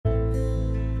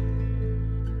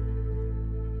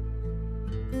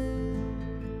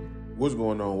What's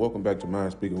going on? Welcome back to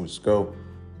Mind Speaking with Sco.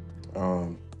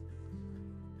 I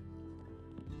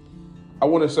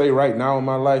want to say right now in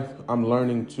my life, I'm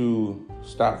learning to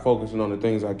stop focusing on the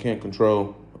things I can't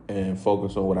control and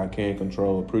focus on what I can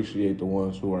control. Appreciate the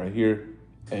ones who are here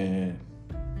and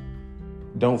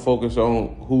don't focus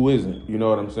on who isn't. You know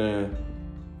what I'm saying?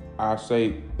 I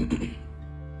say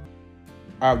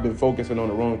I've been focusing on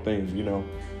the wrong things,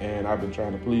 and I've been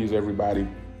trying to please everybody.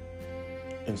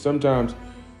 And sometimes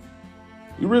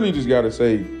you really just got to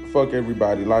say, fuck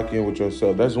everybody, lock in with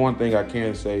yourself. That's one thing I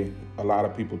can say. A lot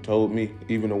of people told me,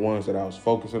 even the ones that I was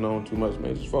focusing on too much,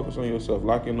 man, just focus on yourself,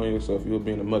 lock in on yourself. You'll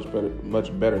be in a much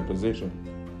better position.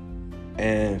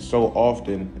 And so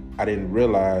often I didn't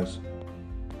realize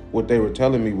what they were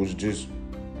telling me was just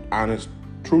honest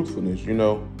truthfulness,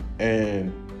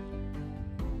 and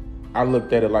I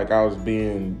looked at it like I was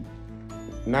being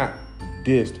not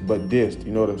dissed, but dissed.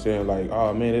 You know what I'm saying? Like,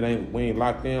 oh man, we ain't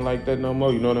locked in like that no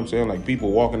more. You know what I'm saying? Like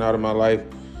people walking out of my life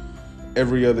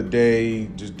every other day,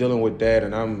 just dealing with that,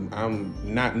 and I'm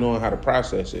not knowing how to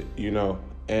process it,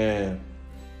 and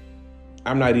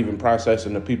I'm not even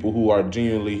processing the people who are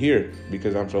genuinely here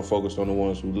because I'm so focused on the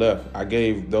ones who left. I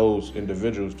gave those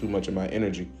individuals too much of my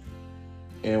energy.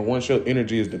 And once your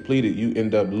energy is depleted, you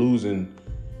end up losing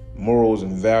morals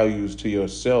and values to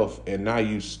yourself, and now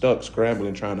you stuck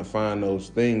scrambling trying to find those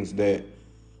things that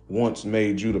once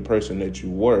made you the person that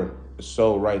you were.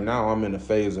 So right now I'm in a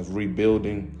phase of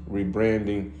rebuilding,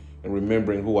 rebranding, and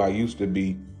remembering who I used to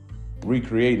be,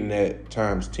 recreating that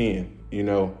times 10,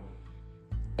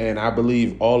 and I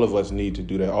believe all of us need to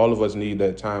do that. All of us need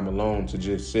that time alone to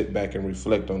just sit back and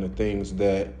reflect on the things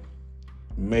that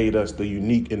made us the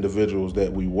unique individuals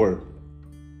that we were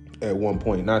at one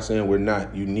point. Not saying we're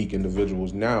not unique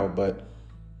individuals now, but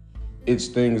it's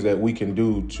things that we can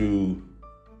do to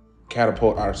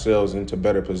catapult ourselves into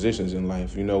better positions in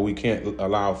life. We can't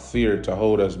allow fear to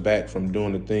hold us back from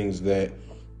doing the things that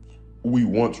we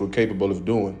once were capable of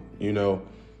doing.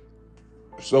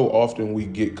 So often we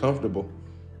get comfortable,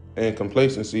 and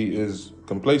complacency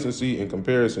in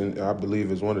comparison, I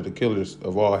believe, is one of the killers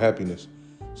of all happiness.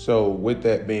 So with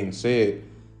that being said,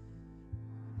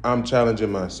 I'm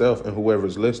challenging myself and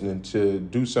whoever's listening to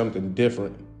do something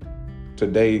different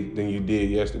today than you did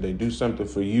yesterday. Do something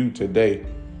for you today.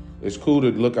 It's cool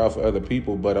to look out for other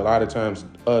people, but a lot of times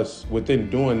within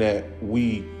doing that,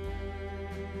 we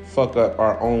fuck up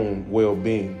our own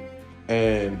well-being.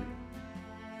 And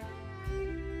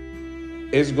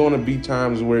it's going to be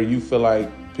times where you feel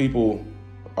like people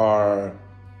are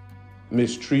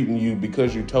mistreating you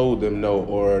because you told them no,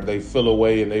 or they feel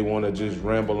away and they want to just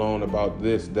ramble on about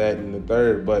this, that, and the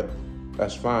third. But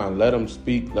that's fine. Let them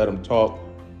speak, let them talk,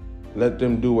 let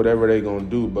them do whatever they're going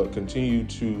to do, but continue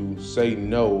to say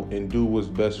no and do what's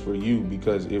best for you,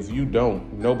 because if you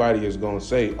don't, nobody is going to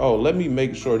say, oh, let me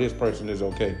make sure this person is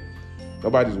okay.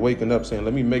 Nobody's waking up saying,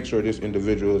 let me make sure this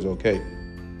individual is okay.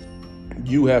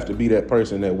 You have to be that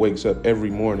person that wakes up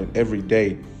every morning, every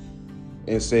day,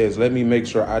 and says, let me make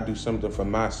sure I do something for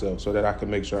myself so that I can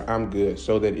make sure I'm good,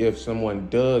 so that if someone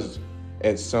does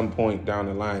at some point down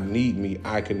the line need me,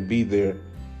 I can be there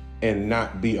and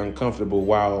not be uncomfortable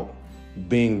while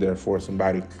being there for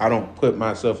somebody. I don't put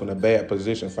myself in a bad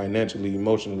position financially,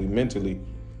 emotionally, mentally,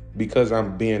 because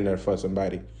I'm being there for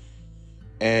somebody.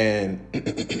 And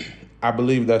I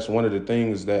believe that's one of the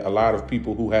things that a lot of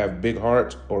people who have big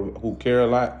hearts or who care a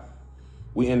lot,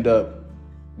 we end up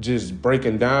just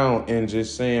breaking down and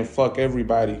just saying fuck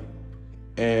everybody,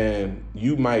 and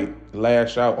you might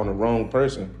lash out on the wrong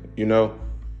person,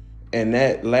 and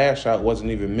that lash out wasn't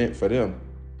even meant for them.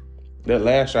 That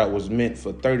lash out was meant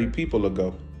for 30 people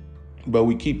ago, but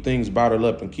we keep things bottled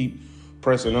up and keep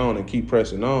pressing on and keep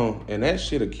pressing on, and that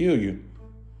shit'll kill you.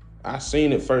 I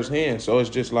seen it firsthand. So it's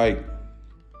just like,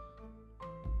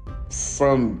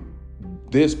 from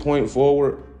this point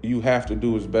forward, you have to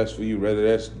do what's best for you, whether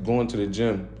that's going to the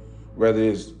gym, whether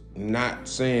it's not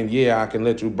saying, yeah, I can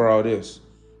let you borrow this,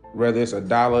 whether it's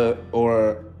 $1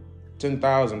 or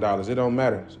 $10,000, it don't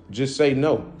matter. Just say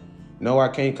no. No, I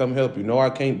can't come help you. No, I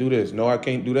can't do this. No, I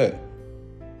can't do that.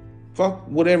 Fuck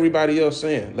what everybody else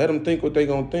saying. Let them think what they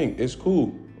gonna think. It's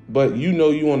cool. But you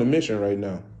on a mission right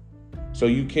now. So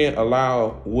you can't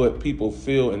allow what people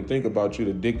feel and think about you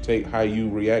to dictate how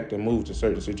you react and move to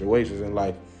certain situations in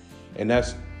life. And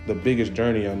that's the biggest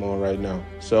journey I'm on right now.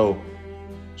 So,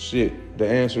 the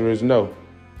answer is no.